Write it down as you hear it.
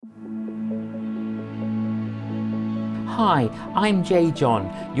Hi, I'm J.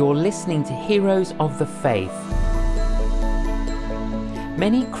 John. You're listening to Heroes of the Faith.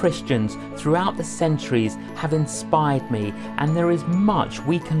 Many Christians throughout the centuries have inspired me, and there is much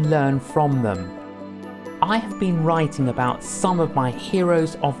we can learn from them. I have been writing about some of my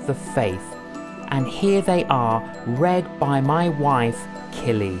heroes of the faith, and here they are, read by my wife,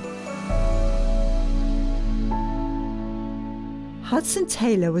 Killy. Hudson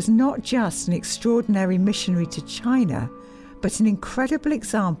Taylor was not just an extraordinary missionary to China, but an incredible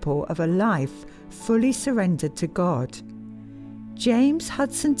example of a life fully surrendered to God. James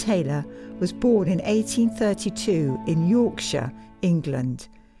Hudson Taylor was born in 1832 in Yorkshire, England.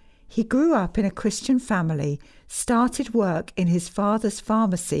 He grew up in a Christian family, started work in his father's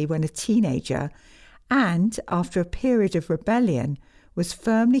pharmacy when a teenager, and, after a period of rebellion, was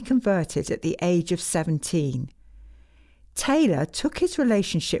firmly converted at the age of 17. Taylor took his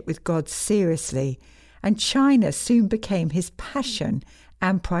relationship with God seriously, and China soon became his passion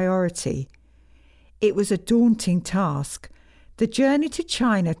and priority. It was a daunting task. The journey to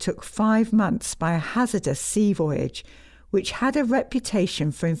China took 5 months by a hazardous sea voyage, which had a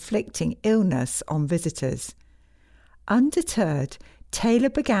reputation for inflicting illness on visitors. Undeterred, Taylor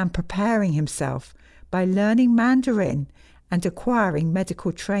began preparing himself by learning Mandarin and acquiring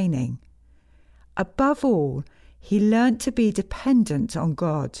medical training. Above all, he learnt to be dependent on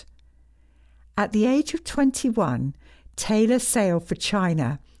God. At the age of 21, Taylor sailed for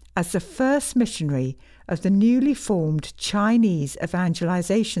China as the first missionary of the newly formed Chinese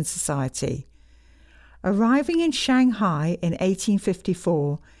Evangelization Society. Arriving in Shanghai in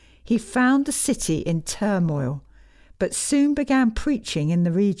 1854, he found the city in turmoil, but soon began preaching in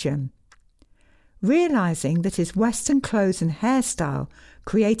the region. Realizing that his Western clothes and hairstyle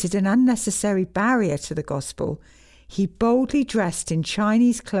created an unnecessary barrier to the gospel, he boldly dressed in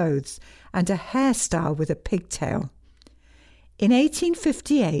Chinese clothes and a hairstyle with a pigtail. In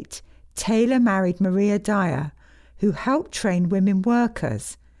 1858, Taylor married Maria Dyer, who helped train women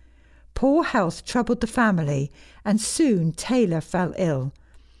workers. Poor health troubled the family, and soon Taylor fell ill.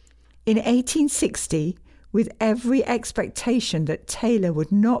 In 1860, with every expectation that Taylor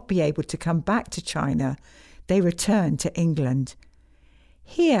would not be able to come back to China, they returned to England.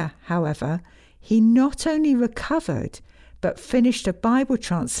 Here, however, he not only recovered, but finished a Bible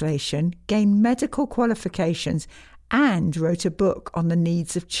translation, gained medical qualifications, and wrote a book on the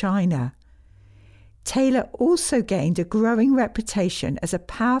needs of China. Taylor also gained a growing reputation as a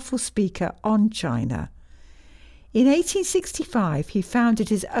powerful speaker on China. In 1865, he founded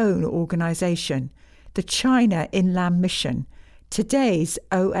his own organisation, the China Inland Mission, today's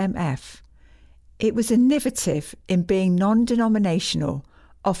OMF. It was innovative in being non-denominational,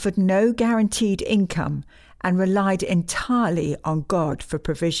 offered no guaranteed income, and relied entirely on God for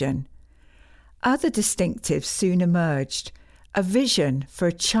provision. Other distinctives soon emerged: a vision for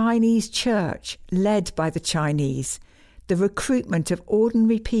a Chinese church led by the Chinese, the recruitment of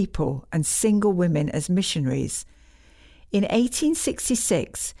ordinary people and single women as missionaries. In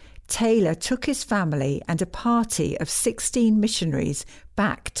 1866, Taylor took his family and a party of 16 missionaries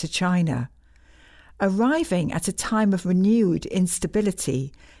back to China. Arriving at a time of renewed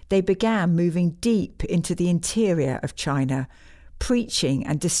instability, they began moving deep into the interior of China, preaching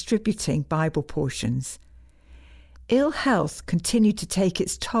and distributing Bible portions. Ill health continued to take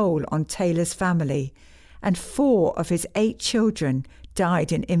its toll on Taylor's family, and 4 of his 8 children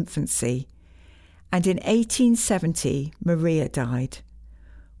died in infancy. And in 1870, Maria died.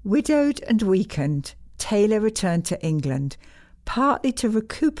 Widowed and weakened, Taylor returned to England, partly to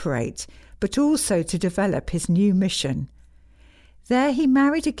recuperate, but also to develop his new mission. There he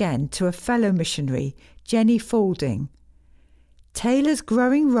married again to a fellow missionary, Jenny Faulding. Taylor's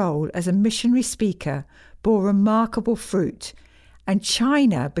growing role as a missionary speaker bore remarkable fruit, and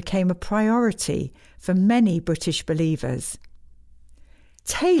China became a priority for many British believers.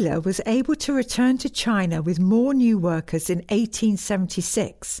 Taylor was able to return to China with more new workers in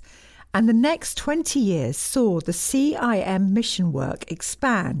 1876, and the next 20 years saw the CIM mission work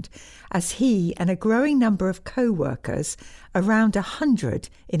expand as he and a growing number of co-workers, around 100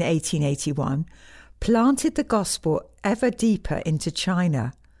 in 1881, planted the gospel ever deeper into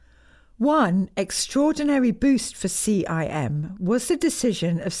China. One extraordinary boost for CIM was the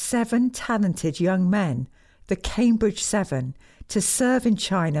decision of 7 talented young men, the Cambridge 7, to serve in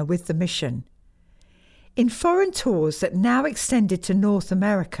China with the mission. In foreign tours that now extended to North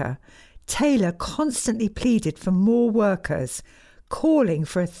America, Taylor constantly pleaded for more workers, calling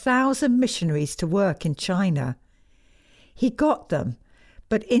for 1,000 missionaries to work in China. He got them,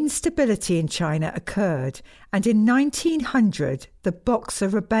 But instability in China occurred, and in 1900 the Boxer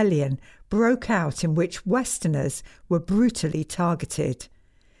Rebellion broke out, in which Westerners were brutally targeted.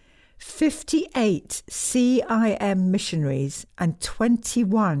 58 CIM missionaries and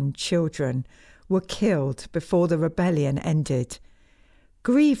 21 children were killed before the rebellion ended.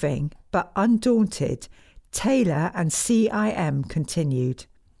 Grieving but undaunted, Taylor and CIM continued.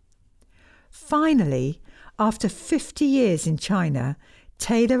 Finally, after 50 years in China,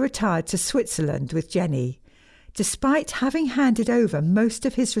 Taylor retired to Switzerland with Jenny. Despite having handed over most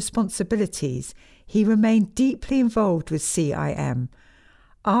of his responsibilities, he remained deeply involved with CIM.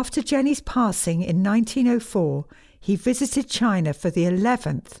 After Jenny's passing in 1904, he visited China for the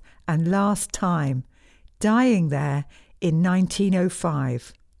 11th and last time, dying there in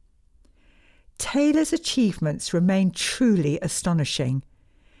 1905. Taylor's achievements remain truly astonishing.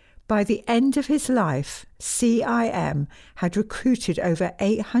 By the end of his life, CIM had recruited over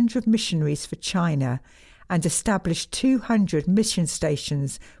 800 missionaries for China and established 200 mission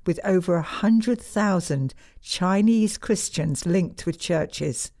stations with over 100,000 Chinese Christians linked with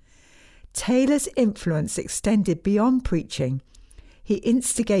churches. Taylor's influence extended beyond preaching. He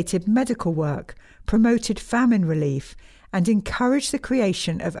instigated medical work, promoted famine relief, and encouraged the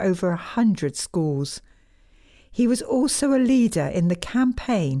creation of over 100 schools. He was also a leader in the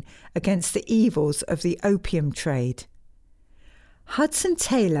campaign against the evils of the opium trade. Hudson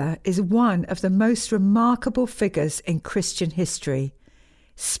Taylor is one of the most remarkable figures in Christian history.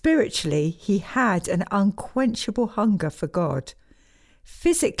 Spiritually, he had an unquenchable hunger for God.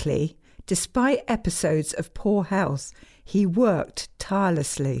 Physically, despite episodes of poor health, he worked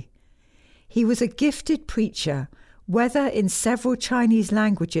tirelessly. He was a gifted preacher, whether in several Chinese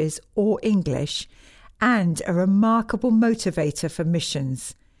languages or English, and a remarkable motivator for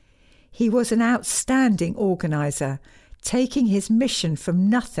missions. He was an outstanding organizer, taking his mission from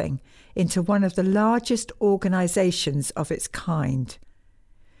nothing into one of the largest organizations of its kind.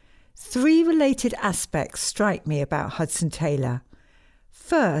 3 related aspects strike me about Hudson Taylor.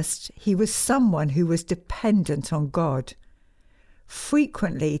 First, he was someone who was dependent on God.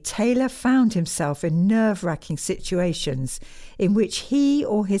 Frequently, Taylor found himself in nerve-wracking situations in which he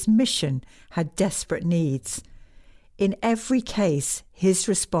or his mission had desperate needs. In every case, his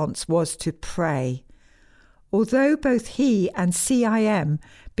response was to pray. Although both he and CIM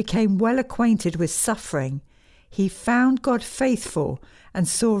became well acquainted with suffering, he found God faithful and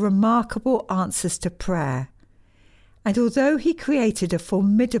saw remarkable answers to prayer. And although he created a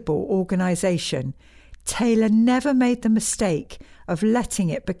formidable organisation, Taylor never made the mistake of letting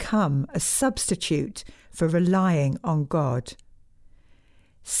it become a substitute for relying on God.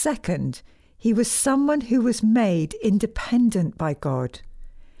 Second, he was someone who was made independent by God.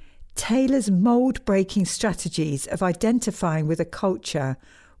 Taylor's mould-breaking strategies of identifying with a culture,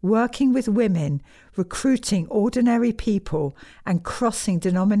 working with women, recruiting ordinary people, and crossing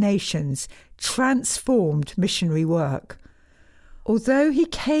denominations transformed missionary work. Although he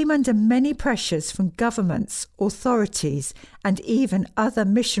came under many pressures from governments, authorities, and even other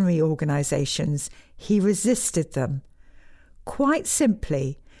missionary organisations, he resisted them. Quite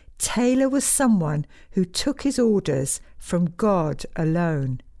simply, Taylor was someone who took his orders from God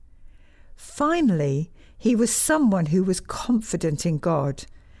alone. Finally, he was someone who was confident in God.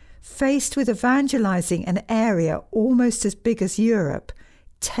 Faced with evangelising an area almost as big as Europe,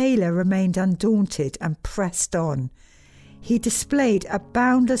 Taylor remained undaunted and pressed on. He displayed a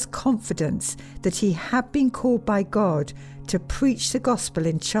boundless confidence that he had been called by God to preach the gospel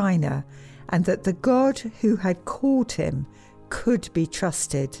in China, and that the God who had called him could be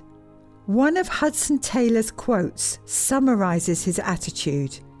trusted. One of Hudson Taylor's quotes summarises his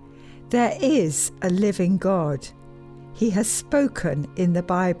attitude. "There is a living God. He has spoken in the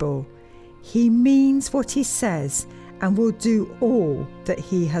Bible. He means what he says and will do all that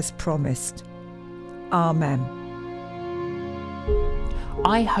he has promised." Amen.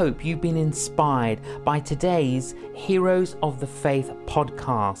 I hope you've been inspired by today's Heroes of the Faith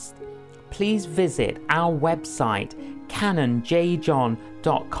podcast. Please visit our website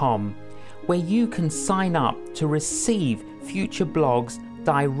canonjjohn.com, where you can sign up to receive future blogs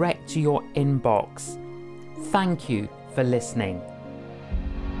direct to your inbox. Thank you for listening.